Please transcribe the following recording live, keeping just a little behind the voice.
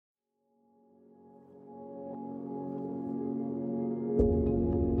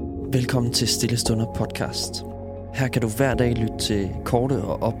Velkommen til Stillestunder podcast. Her kan du hver dag lytte til korte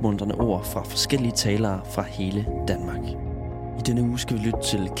og opmuntrende ord fra forskellige talere fra hele Danmark. I denne uge skal vi lytte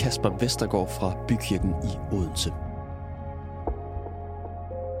til Casper Vesterga fra Bykirken i Odense.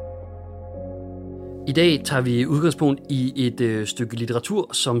 I dag tager vi udgangspunkt i et stykke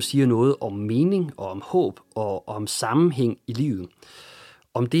litteratur, som siger noget om mening og om håb og om sammenhæng i livet.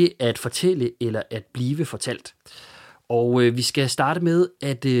 Om det at fortælle eller at blive fortalt. Og vi skal starte med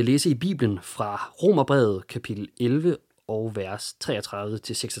at læse i Bibelen fra Romerbrevet kapitel 11 og vers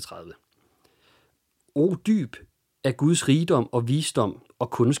 33-36. O dyb er Guds rigdom og visdom og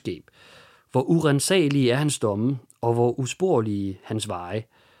kundskab, hvor urensagelige er hans domme, og hvor usporlige hans veje.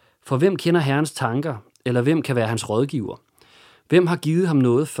 For hvem kender Herrens tanker, eller hvem kan være hans rådgiver? Hvem har givet ham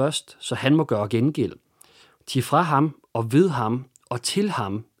noget først, så han må gøre gengæld? Til fra ham og ved ham og til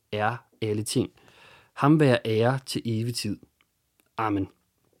ham er alle ting. Ham være ære til evig tid. Amen.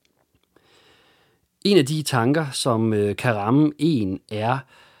 En af de tanker, som kan ramme en, er,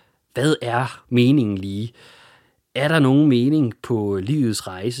 hvad er meningen lige? Er der nogen mening på livets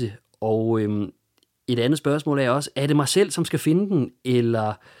rejse? Og et andet spørgsmål er også, er det mig selv, som skal finde den,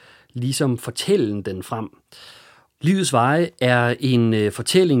 eller ligesom fortælle den frem? Livets veje er en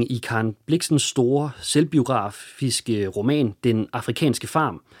fortælling i Karen Blixens store selvbiografiske roman, Den afrikanske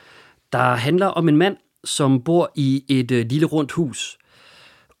farm, der handler om en mand, som bor i et lille rundt hus.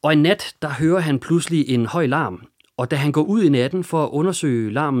 Og en nat, der hører han pludselig en høj larm, og da han går ud i natten for at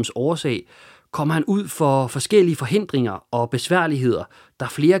undersøge larmens årsag, kommer han ud for forskellige forhindringer og besværligheder, der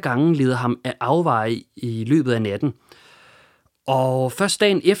flere gange leder ham af afveje i løbet af natten. Og først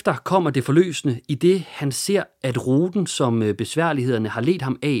dagen efter kommer det forløsende, i det han ser, at ruten, som besværlighederne har ledt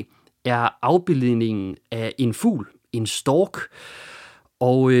ham af, er afbildningen af en fugl, en stork.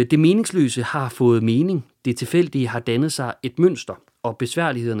 Og det meningsløse har fået mening, det tilfældige har dannet sig et mønster, og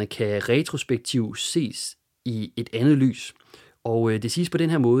besværlighederne kan retrospektivt ses i et andet lys. Og det siges på den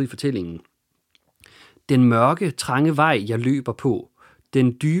her måde i fortællingen. Den mørke, trange vej, jeg løber på,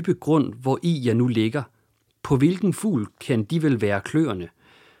 den dybe grund, hvor i jeg nu ligger, på hvilken fugl kan de vel være kløerne?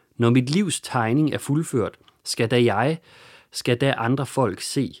 Når mit livs tegning er fuldført, skal da andre folk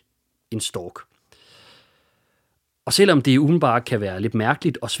se en stork. Og selvom det umiddelbart kan være lidt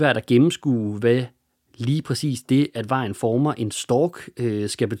mærkeligt og svært at gennemskue, hvad lige præcis det, at vejen former en stork,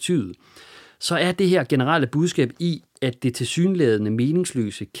 skal betyde, så er det her generelle budskab i, at det tilsyneladende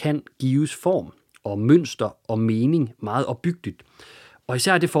meningsløse kan gives form og mønster og mening meget opbyggeligt. Og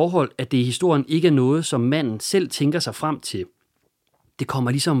især det forhold, at det i historien ikke er noget, som manden selv tænker sig frem til. Det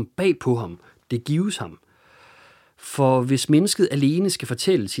kommer ligesom bag på ham. Det gives ham. For hvis mennesket alene skal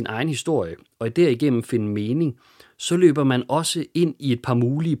fortælle sin egen historie, og derigennem finde mening, så løber man også ind i et par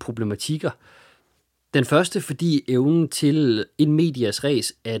mulige problematikker. Den første, fordi evnen til in medias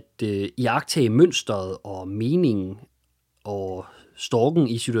res at iagttage mønstret og meningen og storken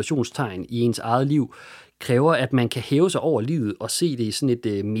i situationstegn i ens eget liv, kræver, at man kan hæve sig over livet og se det i sådan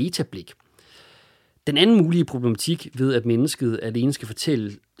et metablik. Den anden mulige problematik ved, at mennesket alene skal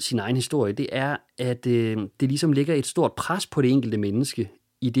fortælle sin egen historie, det er, at det ligesom lægger et stort pres på det enkelte menneske,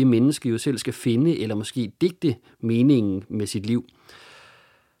 i det menneske jo selv skal finde eller måske digte meningen med sit liv.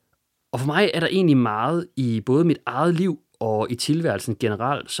 Og for mig er der egentlig meget i både mit eget liv og i tilværelsen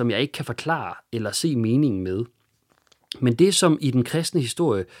generelt, som jeg ikke kan forklare eller se meningen med. Men det, som i den kristne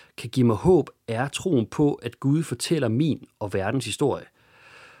historie kan give mig håb, er troen på, at Gud fortæller min og verdens historie.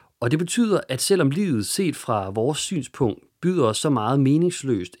 Og det betyder, at selvom livet set fra vores synspunkt byder os så meget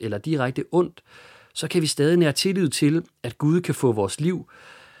meningsløst eller direkte ondt, så kan vi stadig nære tillid til, at Gud kan få vores liv,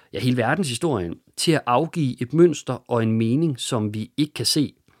 ja hele verdenshistorien, til at afgive et mønster og en mening, som vi ikke kan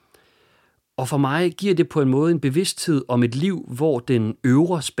se. Og for mig giver det på en måde en bevidsthed om et liv, hvor den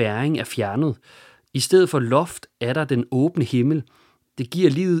øvre spærring er fjernet. I stedet for loft er der den åbne himmel. Det giver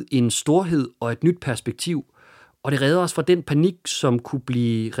livet en storhed og et nyt perspektiv, og det redder os fra den panik, som kunne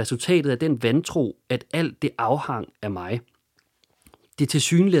blive resultatet af den vantro, at alt det afhang af mig. Det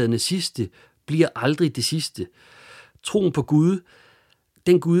tilsyneladende sidste bliver aldrig det sidste. Troen på Gud,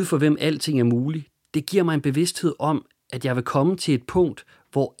 den Gud for hvem alting er muligt, det giver mig en bevidsthed om, at jeg vil komme til et punkt,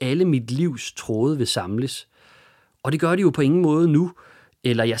 hvor alle mit livs tråde vil samles. Og det gør de jo på ingen måde nu,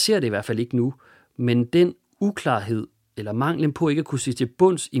 eller jeg ser det i hvert fald ikke nu, men den uklarhed eller manglen på ikke at kunne se til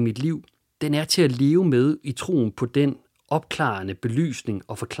bunds i mit liv, den er til at leve med i troen på den opklarende belysning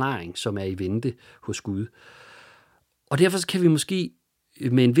og forklaring, som er i vente hos Gud. Og derfor kan vi måske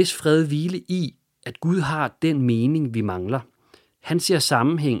med en vis fred hvile i, at Gud har den mening, vi mangler. Han ser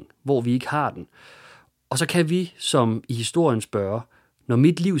sammenhæng, hvor vi ikke har den. Og så kan vi, som i historien, spørge, når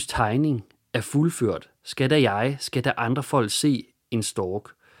mit livs tegning er fuldført, skal da andre folk se en stork?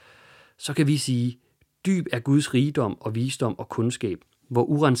 så kan vi sige, dyb er Guds rigdom og visdom og kundskab, hvor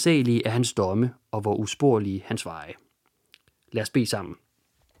urensagelige er hans domme, og hvor usporlige hans veje. Lad os bede sammen.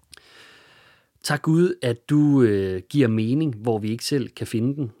 Tak Gud, at du giver mening, hvor vi ikke selv kan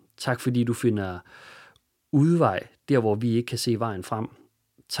finde den. Tak fordi du finder udvej, der hvor vi ikke kan se vejen frem.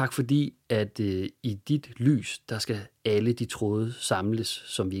 Tak fordi, at i dit lys, der skal alle de tråde samles,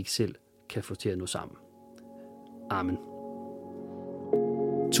 som vi ikke selv kan få til at nå sammen. Amen.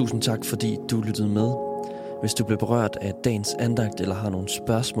 Tusind tak, fordi du lyttede med. Hvis du blev berørt af dagens andagt eller har nogle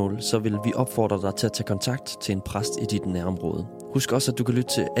spørgsmål, så vil vi opfordre dig til at tage kontakt til en præst i dit nærområde. Husk også, at du kan lytte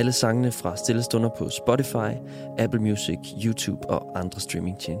til alle sangene fra Stille Stunder på Spotify, Apple Music, YouTube og andre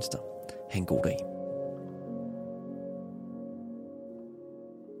streamingtjenester. Ha' en god dag.